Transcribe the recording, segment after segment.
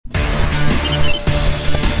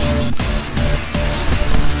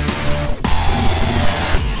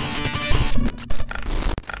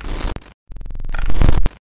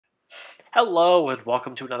Hello and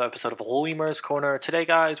welcome to another episode of Lemur's Corner. Today,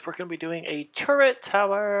 guys, we're going to be doing a turret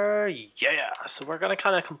tower. Yeah, so we're going to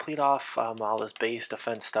kind of complete off all this base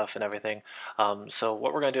defense stuff and everything. So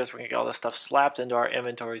what we're going to do is we're going to get all this stuff slapped into our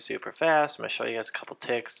inventory super fast. I'm going to show you guys a couple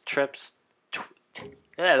tips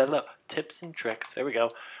and tricks. There we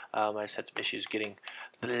go. I just had some issues getting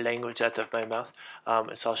the language out of my mouth.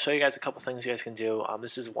 So I'll show you guys a couple things you guys can do.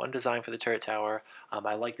 This is one design for the turret tower.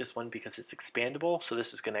 I like this one because it's expandable. So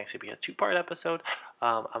this is going to actually be a two-part episode.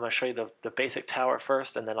 I'm going to show you the basic tower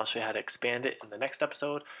first, and then I'll show you how to expand it in the next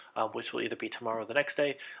episode, which will either be tomorrow or the next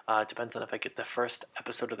day. Depends on if I get the first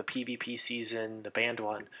episode of the PvP season, the banned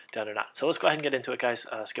one, done or not. So let's go ahead and get into it, guys.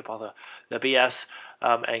 Skip all the BS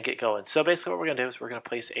and get going. So basically what we're going to do is we're going to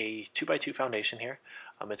place a 2x2 foundation here.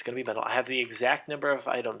 It's going to be metal. I have the exact number of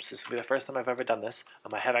items. This will be the first time I've ever done this.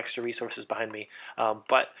 I have extra resources behind me,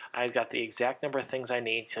 but I've got the exact number of things I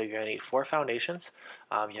need. So you're going to need 4 foundations.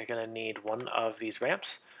 You're going to need 1 of these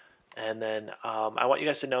ramps. And then I want you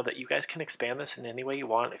guys to know that you guys can expand this in any way you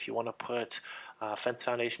want. If you want to put fence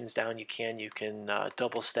foundations down, you can. You can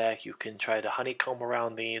double stack. You can try to honeycomb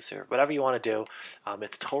around these or whatever you want to do.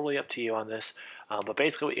 It's totally up to you on this. But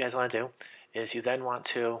basically what you guys want to do is you then want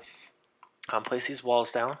to place these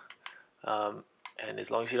walls down, and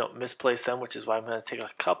as long as you don't misplace them, which is why I'm going to take a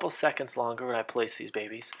couple seconds longer when I place these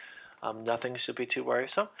babies, nothing should be too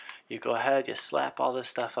worrisome. You go ahead, you slap all this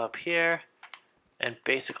stuff up here, and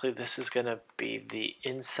basically this is going to be the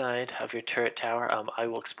inside of your turret tower. I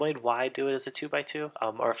will explain why I do it as a 2x2,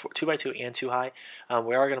 or 2x2 and 2 high.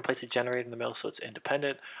 We are going to place a generator in the middle so it's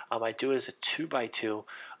independent. I do it as a 2x2.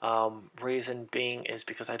 Reason being is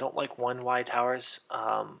because I don't like one wide towers,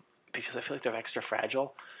 because I feel like they're extra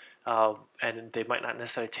fragile, and they might not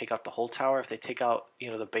necessarily take out the whole tower. If they take out,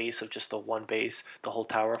 the base of just the one base, the whole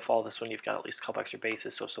tower will fall. This one you've got at least a couple extra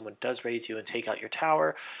bases, so if someone does raid you and take out your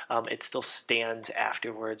tower, it still stands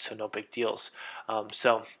afterwards, so no big deals.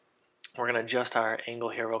 So we're going to adjust our angle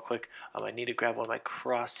here real quick. I need to grab one of my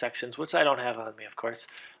cross sections, which I don't have on me, of course,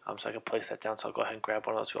 so I can place that down. So I'll go ahead and grab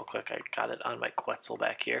one of those real quick. I got it on my Quetzal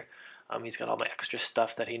back here. He's got all my extra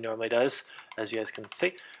stuff that he normally does, as you guys can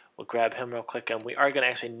see. We'll grab him real quick, and we are going to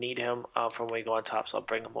actually need him from when we go on top, so I'll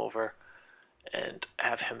bring him over and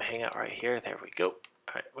have him hang out right here. There we go.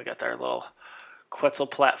 All right, we got our little Quetzal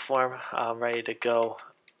platform ready to go,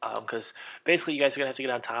 because basically you guys are going to have to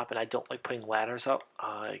get on top, and I don't like putting ladders up.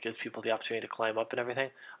 It gives people the opportunity to climb up and everything,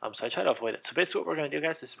 so I try to avoid it. So basically what we're going to do,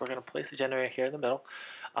 guys, is we're going to place the generator here in the middle,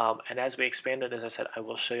 and as we expand it, as I said, I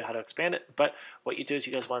will show you how to expand it. But what you do is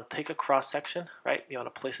you guys want to take a cross section, right? You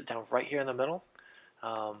want to place it down right here in the middle.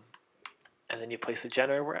 And then you place the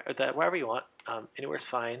generator wherever you want. Anywhere's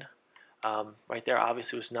fine. Right there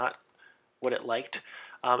obviously was not what it liked.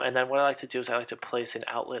 And then what I like to do is I like to place an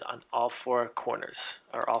outlet on all 4 corners,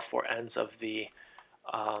 or all 4 ends of the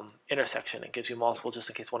intersection. It gives you multiple just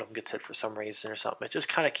in case one of them gets hit for some reason or something. It just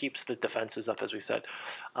kind of keeps the defenses up, as we said.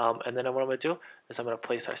 And then what I'm going to do is I'm going to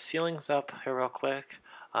place our ceilings up here real quick.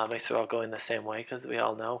 Make sure they're all going the same way, because we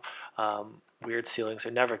all know weird ceilings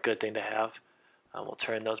are never a good thing to have. We'll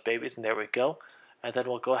turn those babies, and there we go. And then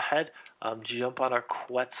we'll go ahead, jump on our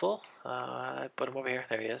Quetzal. Put him over here.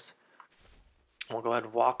 There he is. We'll go ahead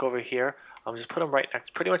and walk over here. Just put him right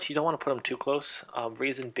next. Pretty much you don't want to put him too close.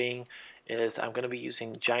 Reason being is I'm going to be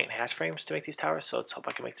using giant hatch frames to make these towers, so let's hope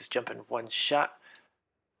I can make this jump in one shot.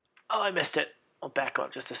 Oh, I missed it. I'll back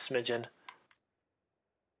up just a smidgen.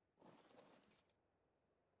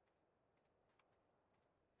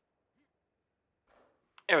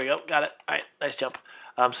 There we go, got it. All right, nice jump.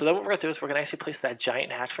 So then what we're going to do is we're going to actually place that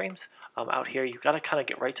giant hatch frames out here. You've got to kind of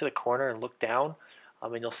get right to the corner and look down.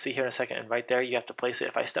 And you'll see here in a second, and right there you have to place it.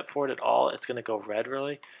 If I step forward at all, it's going to go red,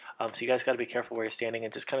 really. So you guys got to be careful where you're standing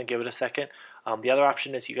and just kind of give it a second. The other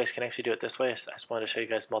option is you guys can actually do it this way. I just wanted to show you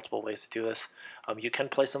guys multiple ways to do this. You can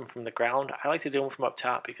place them from the ground. I like to do them from up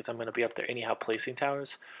top because I'm going to be up there anyhow placing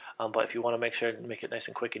towers. But if you want to make sure to make it nice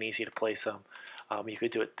and quick and easy to place them, you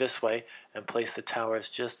could do it this way and place the towers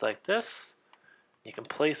just like this. You can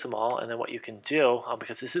place them all, and then what you can do,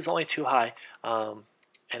 because this is only 2 high,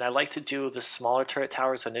 and I like to do the smaller turret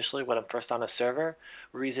towers initially when I'm first on a server.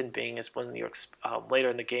 Reason being is when you're later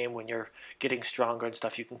in the game, when you're getting stronger and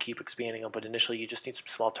stuff, you can keep expanding them. But initially, you just need some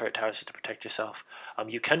small turret towers just to protect yourself.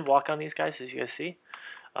 You can walk on these guys, as you guys see,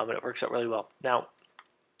 and it works out really well. Now,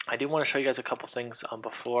 I do want to show you guys a couple things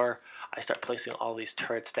before I start placing all these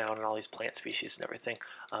turrets down and all these plant species and everything.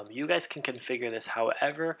 You guys can configure this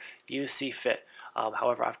however you see fit.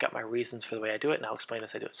 However, I've got my reasons for the way I do it, and I'll explain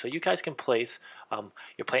as I do it. So you guys can place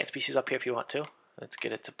your plant species up here if you want to. Let's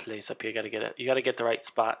get it to place up here. You got to get the right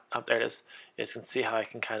spot. There it is. You guys can see how I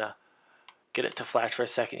can kind of get it to flash for a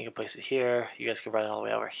second, you can place it here. You guys can run it all the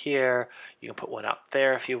way over here. You can put one out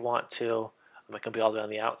there if you want to. It can be all the way on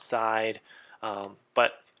the outside.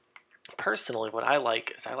 But personally, what I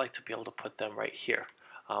like is I like to be able to put them right here,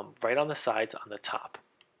 right on the sides on the top.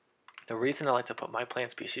 The reason I like to put my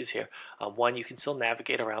plant species here, one, you can still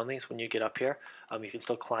navigate around these when you get up here. You can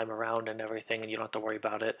still climb around and everything, and you don't have to worry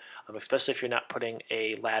about it, especially if you're not putting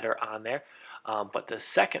a ladder on there. But the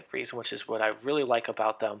second reason, which is what I really like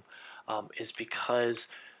about them, is because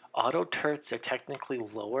auto turrets are technically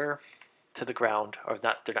lower to the ground, or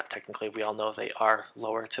not, they're not technically, we all know they are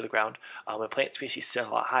lower to the ground, and plant species sit a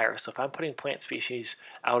lot higher. So if I'm putting plant species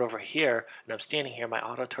out over here and I'm standing here, my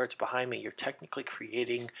auto turret's behind me, you're technically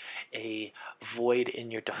creating a void in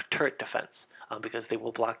your turret defense, because they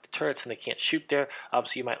will block the turrets and they can't shoot there.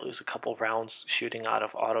 So you might lose a couple rounds shooting out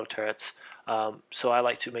of auto turrets. So I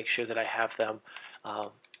like to make sure that I have them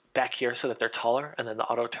back here so that they're taller, and then the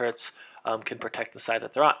auto turrets can protect the side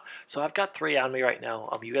that they're on. So I've got 3 on me right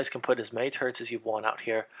now. You guys can put as many turrets as you want out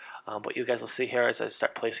here. What you guys will see here as I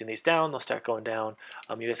start placing these down, they'll start going down.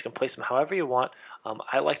 You guys can place them however you want.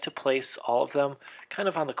 I like to place all of them kind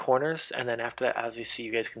of on the corners, and then after that, as you see,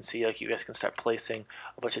 you guys can see, like, you guys can start placing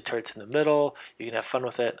a bunch of turrets in the middle. You can have fun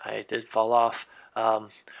with it. I did fall off,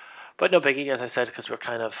 but no biggie, as I said, because we're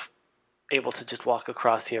kind of able to just walk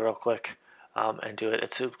across here real quick. And do it.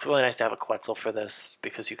 It's really nice to have a Quetzal for this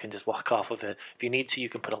because you can just walk off of it. If you need to, you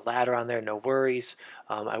can put a ladder on there, no worries.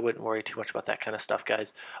 I wouldn't worry too much about that kind of stuff,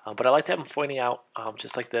 guys. But I like to have them pointing out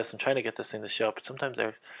just like this. I'm trying to get this thing to show up, but sometimes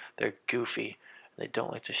they're goofy. And they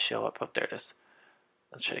don't like to show up. Oh, there it is.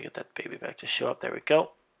 Let's try to get that baby back to show up. There we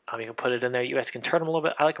go. You can put it in there. You guys can turn them a little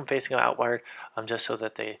bit. I like them facing outward just so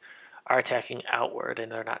that they are attacking outward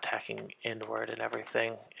and they're not attacking inward and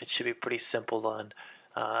everything. It should be pretty simple done.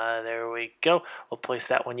 There we go. We'll place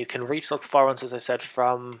that one. You can reach those far ones, as I said,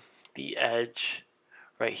 from the edge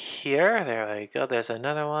right here. There we go. There's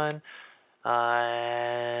another one.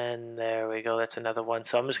 And there we go. That's another one.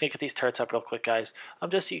 So I'm just going to get these turrets up real quick, guys.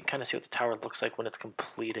 Just so you can kind of see what the tower looks like when it's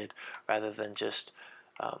completed rather than just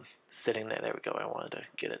sitting there. There we go. I wanted to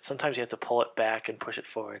get it. Sometimes you have to pull it back and push it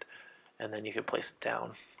forward, and then you can place it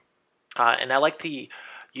down. And I like to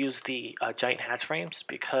use the giant hatch frames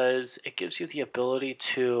because it gives you the ability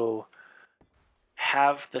to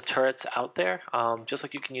have the turrets out there, just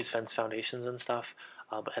like you can use fence foundations and stuff,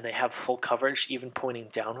 and they have full coverage even pointing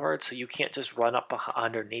downward, so you can't just run up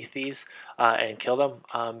underneath these and kill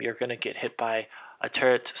them. You're going to get hit by a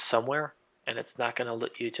turret somewhere, and it's not going to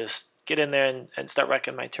let you just get in there and start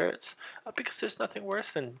wrecking my turrets, because there's nothing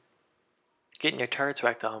worse than getting your turrets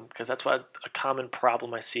wrecked on, because that's what a common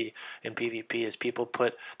problem I see in PvP is people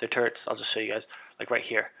put their turrets, I'll just show you guys, like right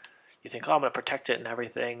here. You think, oh, I'm going to protect it and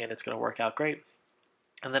everything, and it's going to work out great.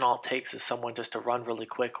 And then all it takes is someone just to run really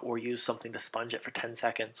quick or use something to sponge it for 10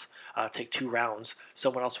 seconds, take 2 rounds.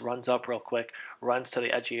 Someone else runs up real quick, runs to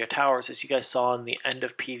the edge of your towers. As you guys saw in the end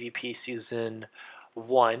of PvP Season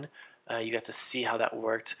 1, you got to see how that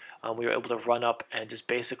worked. We were able to run up and just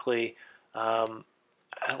basically...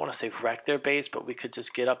 I don't want to say wreck their base, but we could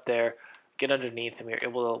just get up there, get underneath, and we were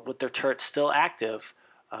able to, with their turrets still active,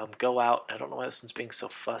 go out. I don't know why this one's being so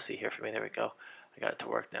fussy here for me. There we go. I got it to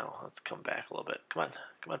work now. Let's come back a little bit. Come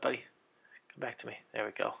on, buddy. Come back to me. There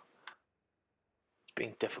we go. It's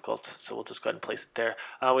being difficult, so we'll just go ahead and place it there.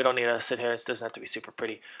 We don't need to sit here. It doesn't have to be super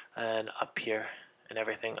pretty. And up here and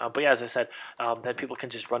everything. But yeah, as I said, then people can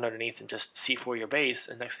just run underneath and just C4 your base,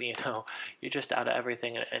 and next thing you know, you're just out of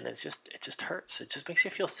everything, and it just hurts. It just makes you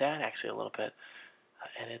feel sad actually a little bit,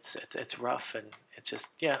 and it's rough, and it's just,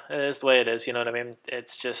 yeah, it is the way it is. You know what I mean?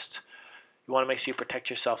 It's just, you want to make sure you protect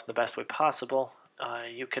yourself in the best way possible.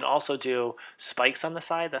 You can also do spikes on the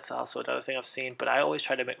side. That's also another thing I've seen. But I always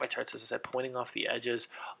try to make my turrets, as I said, pointing off the edges,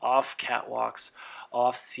 off catwalks,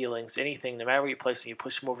 off ceilings, anything. No matter where you place them, you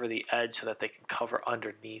push them over the edge so that they can cover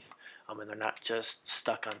underneath, and they're not just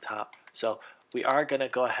stuck on top. So we are going to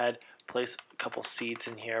go ahead, place a couple seeds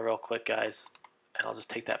in here real quick, guys. And I'll just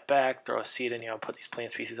take that back, throw a seed in here, and put these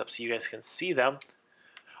plant species up so you guys can see them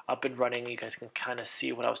up and running. You guys can kind of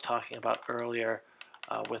see what I was talking about earlier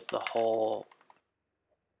with the whole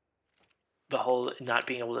not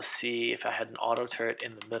being able to see if I had an auto turret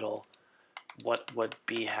in the middle, what would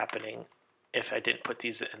be happening if I didn't put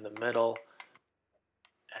these in the middle.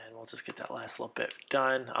 And we'll just get that last little bit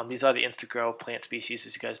done. These are the Instagrow plant species.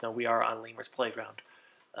 As you guys know, we are on Lemur's Playground,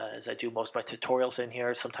 as I do most of my tutorials in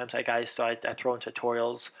here. Sometimes I throw in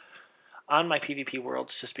tutorials on my PvP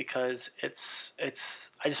worlds just because I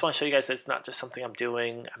just want to show you guys that it's not just something I'm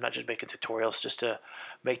doing. I'm not just making tutorials just to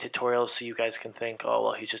make tutorials so you guys can think, oh,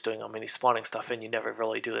 well, he's just doing mini spawning stuff, and you never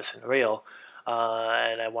really do this in real.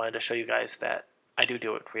 and I wanted to show you guys that I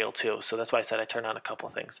do it real too. So that's why I said I turn on a couple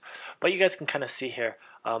things. But you guys can kind of see here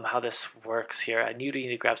how this works here. I need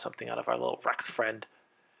to grab something out of our little Rex friend.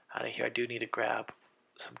 Out of here, I do need to grab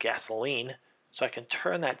some gasoline so I can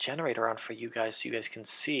turn that generator on for you guys so you guys can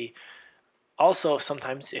see. Also,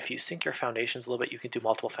 sometimes if you sink your foundations a little bit, you can do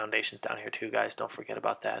multiple foundations down here too, guys. Don't forget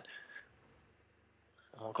about that.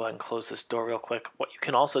 I'll go ahead and close this door real quick. What you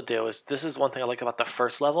can also do is, this is one thing I like about the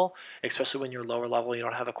first level, especially when you're lower level, you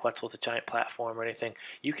don't have a Quetzal with a giant platform or anything.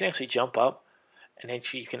 You can actually jump up and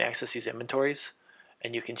actually you can access these inventories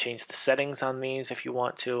and you can change the settings on these if you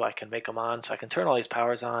want to. I can make them on, so I can turn all these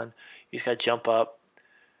powers on. You just gotta jump up.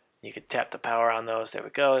 You can tap the power on those. There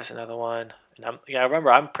we go. There's another one. And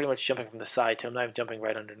remember, I'm pretty much jumping from the side too. I'm not even jumping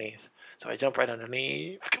right underneath. So I jump right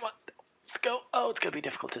underneath. Come on, let's go. Oh, it's gonna be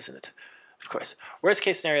difficult, isn't it? Of course. Worst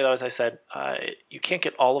case scenario, though, as I said, you can't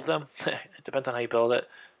get all of them. It depends on how you build it.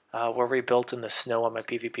 We're rebuilt in the snow on my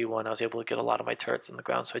PvP one. I was able to get a lot of my turrets on the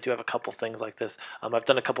ground, so I do have a couple things like this. I've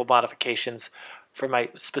done a couple modifications for my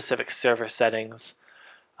specific server settings.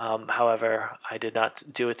 However, I did not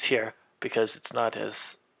do it here because it's not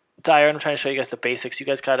as dire. I'm trying to show you guys the basics. You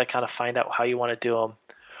guys gotta kind of find out how you want to do them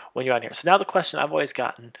when you're on here. So now the question I've always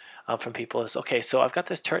gotten from people is, okay, so I've got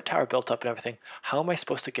this turret tower built up and everything. How am I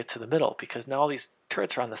supposed to get to the middle? Because now all these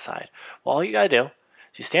turrets are on the side. Well, all you gotta do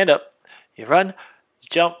is you stand up, you run, you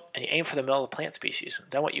jump, and you aim for the middle of the plant species.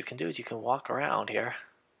 Then what you can do is you can walk around here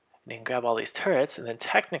and you can grab all these turrets, and then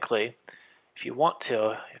technically, if you want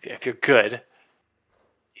to, if you're good,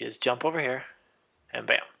 you just jump over here and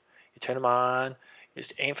bam. You turn them on, you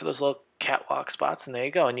just aim for those little catwalk spots, and there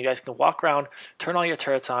you go. And you guys can walk around, turn all your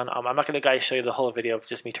turrets on. I'm not going to show you the whole video of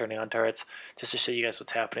just me turning on turrets, just to show you guys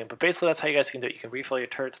what's happening. But basically, that's how you guys can do it. You can refill your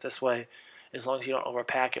turrets this way, as long as you don't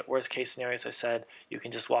overpack it. Worst case scenario, as I said, you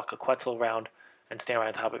can just walk a Quetzal around and stand right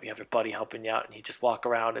on top of it. You have your buddy helping you out, and you just walk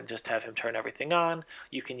around and just have him turn everything on.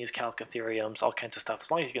 You can use Calcatheriums, all kinds of stuff.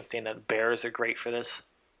 As long as you can stand on. Bears are great for this,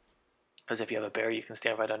 because if you have a bear, you can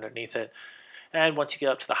stand right underneath it. And once you get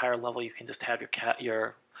up to the higher level, you can just have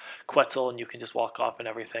your Quetzal, and you can just walk off and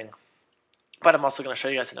everything. But I'm also going to show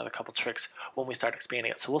you guys another couple tricks when we start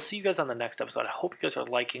expanding it. So we'll see you guys on the next episode. I hope you guys are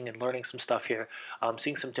liking and learning some stuff here.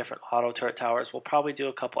 Seeing some different auto turret towers. We'll probably do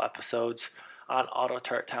a couple episodes on auto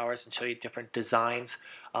turret towers and show you different designs.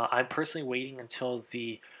 I'm personally waiting until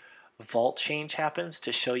the vault change happens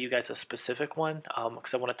to show you guys a specific one,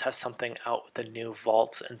 because I want to test something out with the new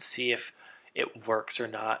vaults and see if it works or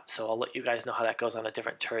not. So I'll let you guys know how that goes on a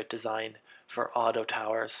different turret design for auto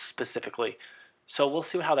towers specifically. So we'll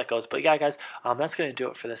see how that goes. But yeah, guys, that's going to do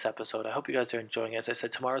it for this episode. I hope you guys are enjoying it. As I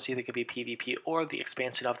said, tomorrow's either going to be PvP or the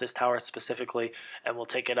expansion of this tower specifically, and we'll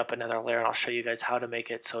take it up another layer, and I'll show you guys how to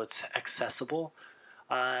make it so it's accessible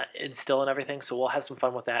and still and everything. So we'll have some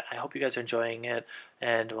fun with that. I hope you guys are enjoying it,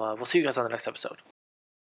 and we'll see you guys on the next episode.